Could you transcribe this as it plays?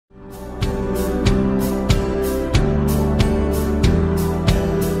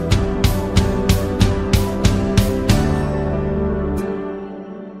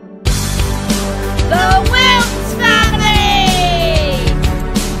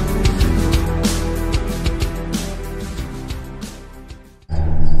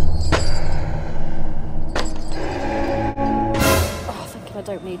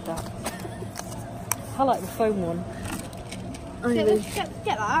foam one.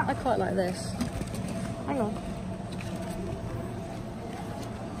 Get that. I quite like this. Hang on.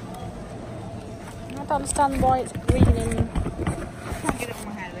 I don't understand why it's green and... Can't get it from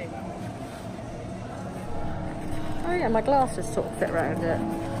my hair, there you go. Oh yeah, my glasses sort of fit around it.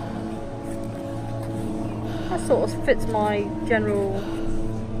 That sort of fits my general...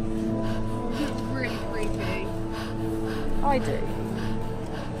 It's really creepy. I do.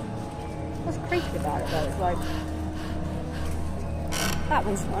 What's creepy about it though? It's like... That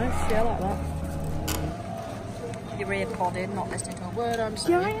one's nice, yeah, I like that. Your ear podded, not listening to a word I'm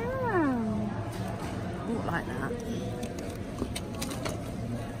saying. Yeah, I am. Not like that.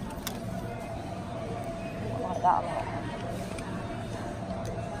 Not like that a lot.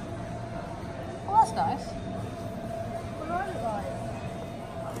 Oh, that's nice. What do I look like?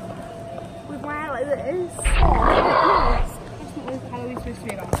 With my hair like this? Oh, nice. That's not what Halloween's supposed to be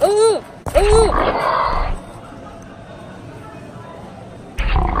about. Ooh! Ooh!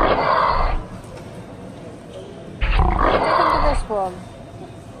 One.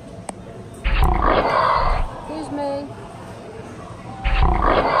 Excuse me.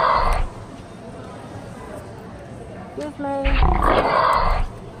 Excuse me.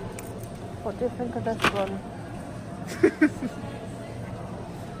 What do you think of this one?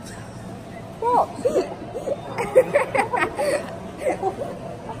 What?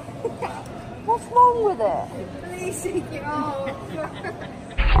 What's wrong with it? Please take it off. You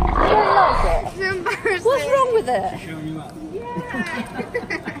don't like it? It's embarrassing. What's wrong with it? Showing you up.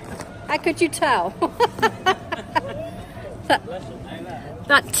 How could you tell?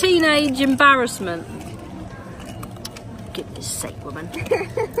 that teenage embarrassment. Goodness sake, woman.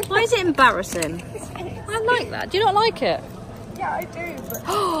 Why is it embarrassing? I like that. Do you not like it? Yeah, I do. But...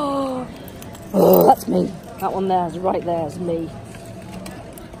 Oh, that's me. That one there is right there is me.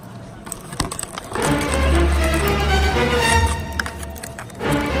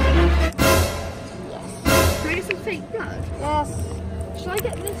 Can I get some fake blood? Yes. Should I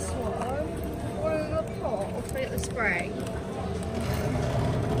get this one? Or in the pot? Or should I get the spray?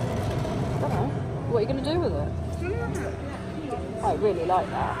 I don't know. What are you going to do with it? I really like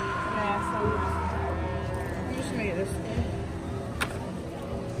that. Yeah, so I'm just going to get this one.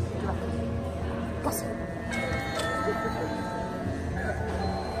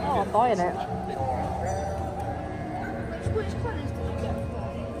 Oh, I'm buying it. Which colours did you get?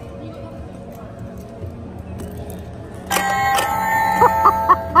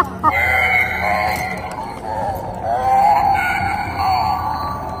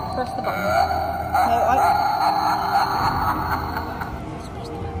 Press the button. No, I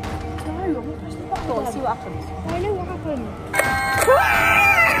won't press the button. Go on, see what happens. I know what happened.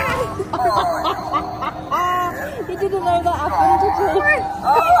 You didn't know that happened, did you?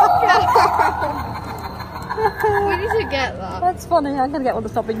 Where did you get that? That's funny. I'm going to get one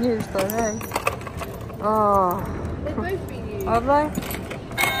that's not been used though, hey? Oh. They've both been used. Are they?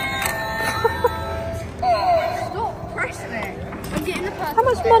 Stop pressing it. I'm getting the person. How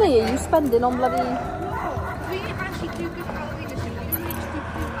much money are you spending on bloody... We didn't actually do good Halloween this year. We didn't really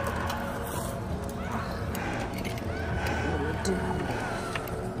do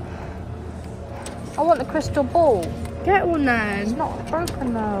I want the crystal ball. Get one It's then. not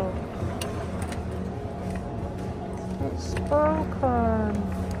broken though. It's broken.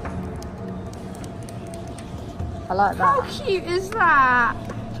 I like that. How cute is that?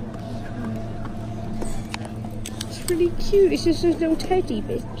 It's really cute. It's just a little teddy,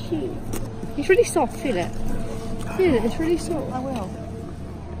 but it's cute. It's really soft, feel it? Feel it, it's really soft. I will.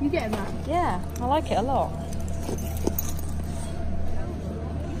 You getting that? Yeah, I like it a lot.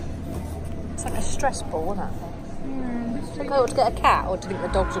 It's like a stress ball, isn't it? Yeah. Should I go to get a cat, or do you think the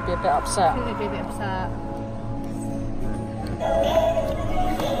dogs would be a bit I upset? think they'd be a bit upset.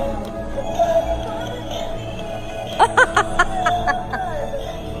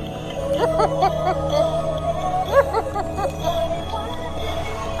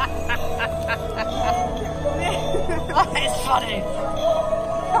 That is funny.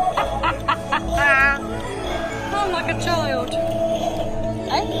 I'm like a child.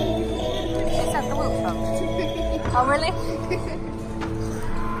 Eh? She said the wheelchair. Oh, really?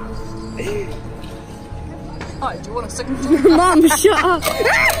 Oh, do you want a second? Mum, shut up.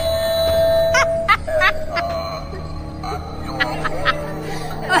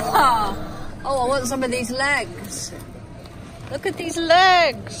 Oh, I want some of these legs. Look at these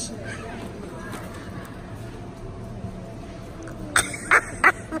legs.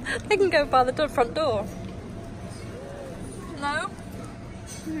 They can go by the front door. No?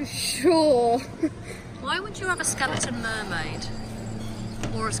 Sure. Why would you have a skeleton mermaid?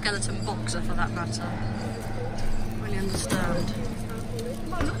 Or a skeleton boxer for that matter? really understand.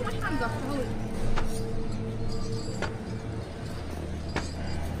 Come on, look at my hands off the hole.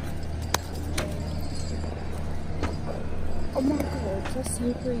 Oh my god, that's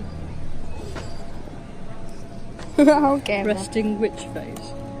so creepy. Okay. Resting witch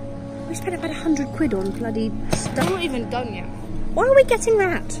face. We spent about 100 quid on bloody stuff. We're not even done yet. Why are we getting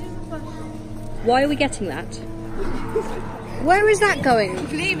that? Why are we getting that? Where is that going?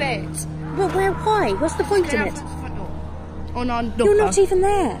 Leave it. Well, where? Why? What's the point in it? Oh no, you're not even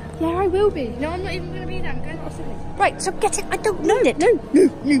there. Yeah, I will be. No, I'm not even going to be there. I'm going to the Right, so get it. I don't need it. No.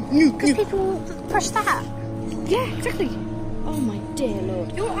 Because people will push that. Yeah, exactly. Oh my dear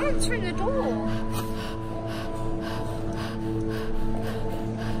lord. You're answering the door.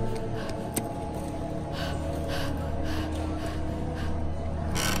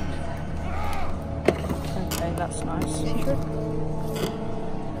 Okay, that's nice.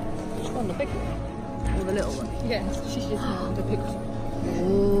 Which one, the big one? Or the little one? Yeah, she's just not the big one.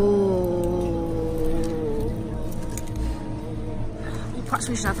 Ooh. Perhaps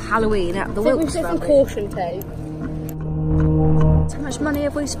we should have Halloween at the I think Wilkes we should have some family. caution tape. So how much money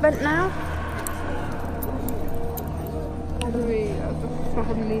have we spent now? Family.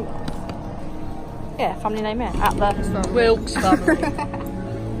 Yeah, family name here. At the Wilkes family.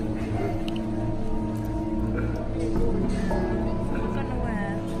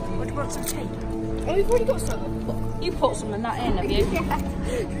 What do you want, some tea? Oh, we've already got some. You put some in that in, have you? Yeah.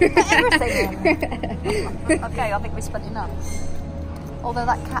 Put everything in. Okay, I think we spent enough. Although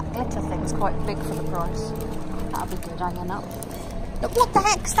that cat glitter thing's quite big for the price. That'll be good hanging up. Look, what the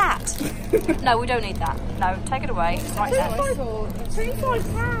heck's that? No, we don't need that. No, take it away. It's right there.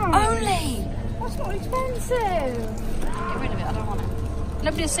 £25. Only! That's not expensive. Get rid of it, I don't want it.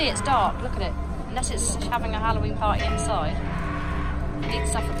 Nobody will see it, it's dark, look at it. Unless it's having a Halloween party inside. You need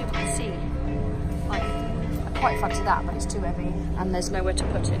stuff that people can see. Like, I quite fancy that, but it's too heavy and there's nowhere to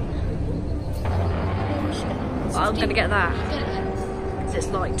put it. Well, I'm going to get that. Because it's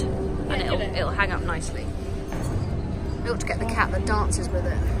light and it'll hang up nicely. We ought to get the cat that dances with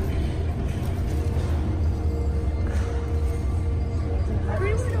it. I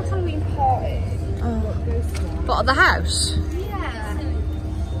really want to go to a Halloween party. What, at the house? Yeah.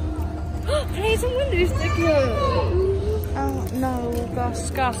 Here's some window stickers. Oh no, Gus,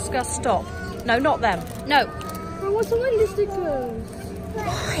 stop. No, not them. No. I want some window stickers.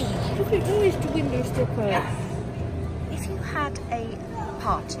 Why? Look at those window stickers. If you had a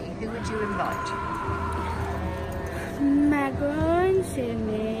party, who would you invite? Megan,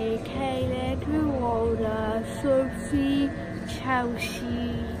 Sydney, Caleb, Luola, Sophie,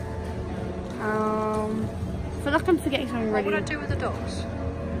 Chelsea. I feel like I'm forgetting something really. What would I do with the dogs?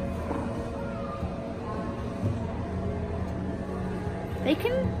 They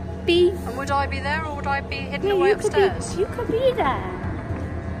can be. And would I be there or would I be hidden No, away you could upstairs? you could be there.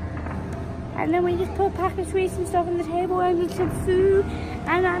 And then we just put a pack of sweets and stuff on the table and eat some food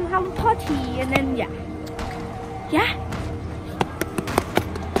and then have a party and then yeah. Yeah?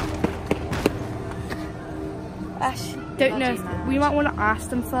 Don't know. We might want to ask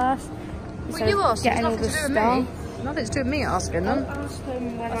them first. Well, you ask. Getting all Nothing the to do with stuff. me. Nothing to do with me asking them. I'll ask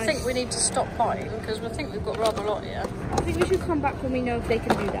them when I think we need to stop buying because we think we've got rather a lot here. I think we should come back when we know if they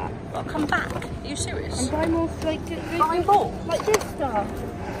can do that. Well, come back. Are you serious? And buy more like Buy more? like this stuff.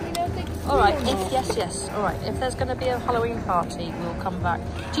 You know, if they can All right. do more. Yes. All right. If there's going to be a Halloween party, we'll come back.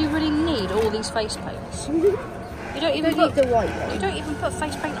 Do you really need all these face paints? You don't even Don't put need the white one. You don't even put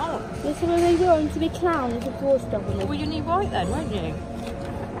face paint on. This is where they go to be clowns and draw stuff on it. Well, you need white then, won't you?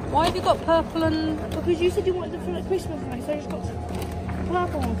 Why have you got purple and? Because you said you wanted them for like Christmas night, so I just got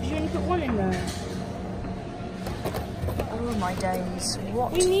purple one because you only put one in there. Oh my days!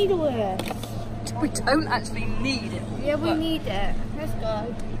 What? We need it. We don't actually need it. Yeah, we need it. Let's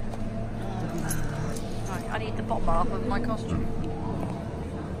go. Right, I need the bottom half of my costume.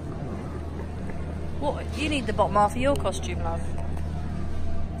 What? You need the bottom half of your costume, love.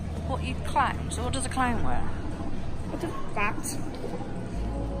 What, you clowns? What does a clown wear? What the fat?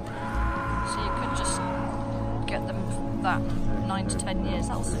 So you could just get them for that 9 to 10 years,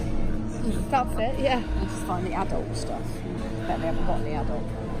 that'll suit. That'll fit, yeah. Let's find the adult stuff. Bet they haven't got any adult.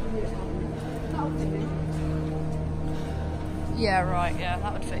 Yeah, right, yeah,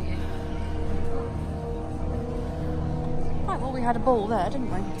 that would fit you. Right, well, we had a ball there,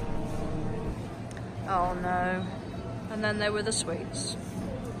 didn't we? Oh no. And then there were the sweets.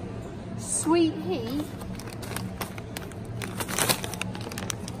 Sweet heat.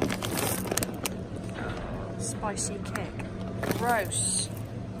 Spicy kick. Gross.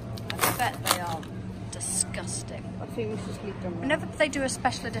 I bet they are disgusting. I think we should leave them. Whenever they do a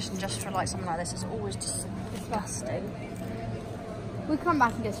special edition just for like something like this, it's always just Disgusting. We'll come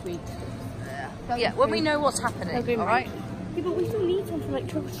back in this week. Yeah, when we know what's happening, alright? Yeah, but we still need some for like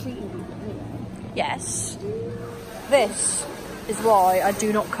trick-or-treating. Yes. This is why I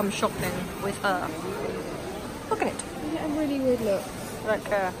do not come shopping with her. Look at it. You get a really weird look. I don't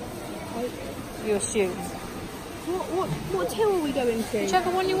care. You assume. What till are we going to? Whichever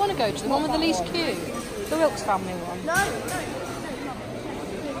one you want to go to, the one with the least queue. The Wilkes family one. No.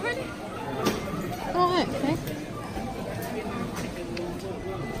 Already? Oh, okay.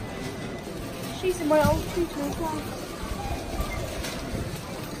 She's in my old tutor as well.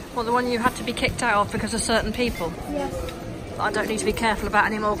 Well, the one you had to be kicked out of because of certain people? Yes. That I don't need to be careful about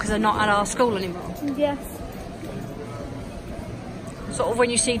anymore because they're not at our school anymore? Yes. Sort of when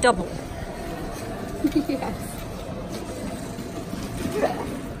you see double? Yes.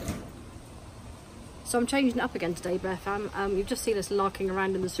 So I'm changing it up again today, Bear Fam. You've just seen us larking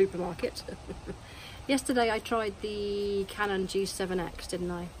around in the supermarket. Yesterday I tried the Canon G7X,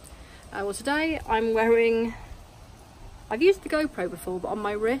 didn't I? Well, today I'm wearing... I've used the GoPro before, but on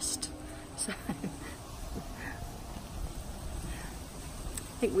my wrist. So I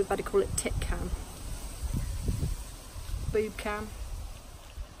think we'd better call it tit cam. Boob cam.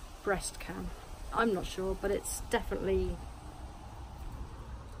 Breast cam. I'm not sure, but it's definitely...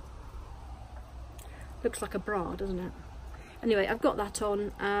 looks like a bra, doesn't it? Anyway, I've got that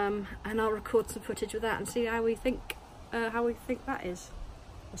on, and I'll record some footage with that and see how we think that is.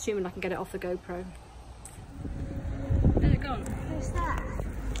 Assuming I can get it off the GoPro. Where's it gone? Who's that?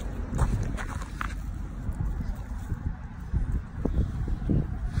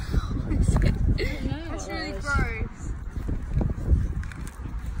 It's really gross.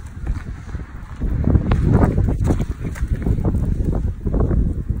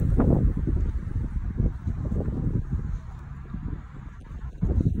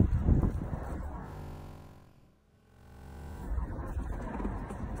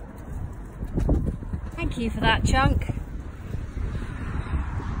 Thank you for that, Chunk.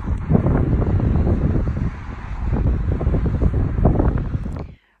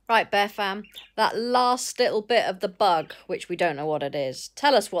 Right, Bear Fam, that last little bit of the bug, which we don't know what it is.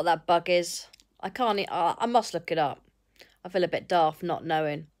 Tell us what that bug is. I must look it up. I feel a bit daft not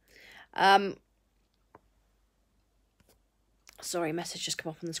knowing. Sorry, message just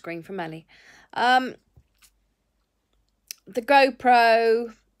come up on the screen from Ellie. The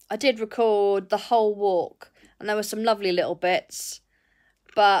GoPro, I did record the whole walk, and there were some lovely little bits,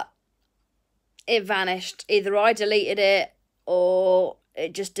 but it vanished. Either I deleted it, or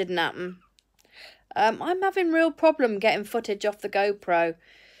it just didn't happen. I'm having real problem getting footage off the GoPro.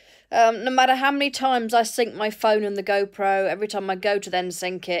 No matter how many times I sync my phone and the GoPro, every time I go to then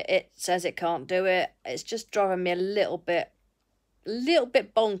sync it, it says it can't do it. It's just driving me a little bit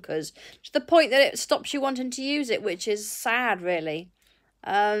bonkers, to the point that it stops you wanting to use it, which is sad, really.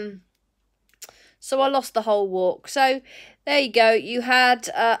 So I lost the whole walk. So there you go. You had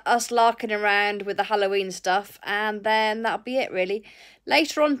us larking around with the Halloween stuff, and then that'll be it, really.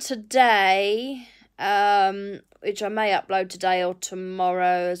 Later on today, which I may upload today or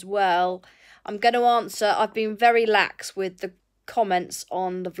tomorrow as well, I'm going to answer. I've been very lax with the comments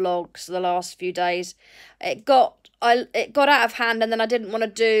on the vlogs the last few days. It got out of hand, and then I didn't want to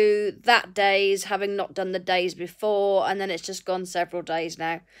do that days, having not done the days before, and then it's just gone several days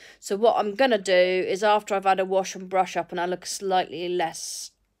now. So what I'm going to do is, after I've had a wash and brush up and I look slightly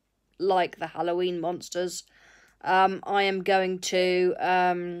less like the Halloween monsters, I am going to...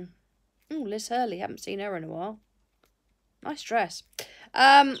 oh, Liz Hurley, haven't seen her in a while. Nice dress.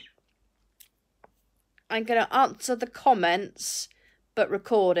 I'm going to answer the comments, but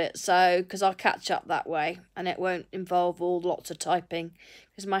record it, so, because I'll catch up that way, and it won't involve lots of typing,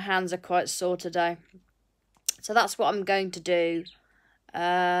 because my hands are quite sore today. So that's what I'm going to do.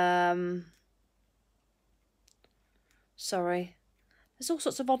 Sorry. There's all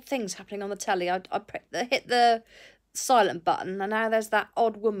sorts of odd things happening on the telly. I hit the silent button, and now there's that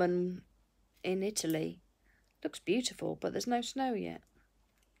odd woman in Italy. Looks beautiful, but there's no snow yet.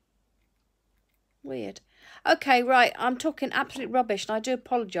 Weird. Okay, right, I'm talking absolute rubbish, and I do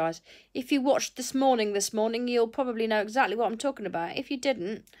apologise. If you watched this morning, you'll probably know exactly what I'm talking about. If you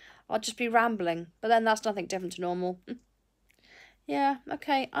didn't, I'll just be rambling. But then that's nothing different to normal. Yeah,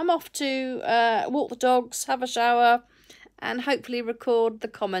 okay, I'm off to walk the dogs, have a shower, and hopefully record the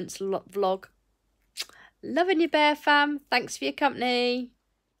comments vlog. Loving you, Bear Fam. Thanks for your company.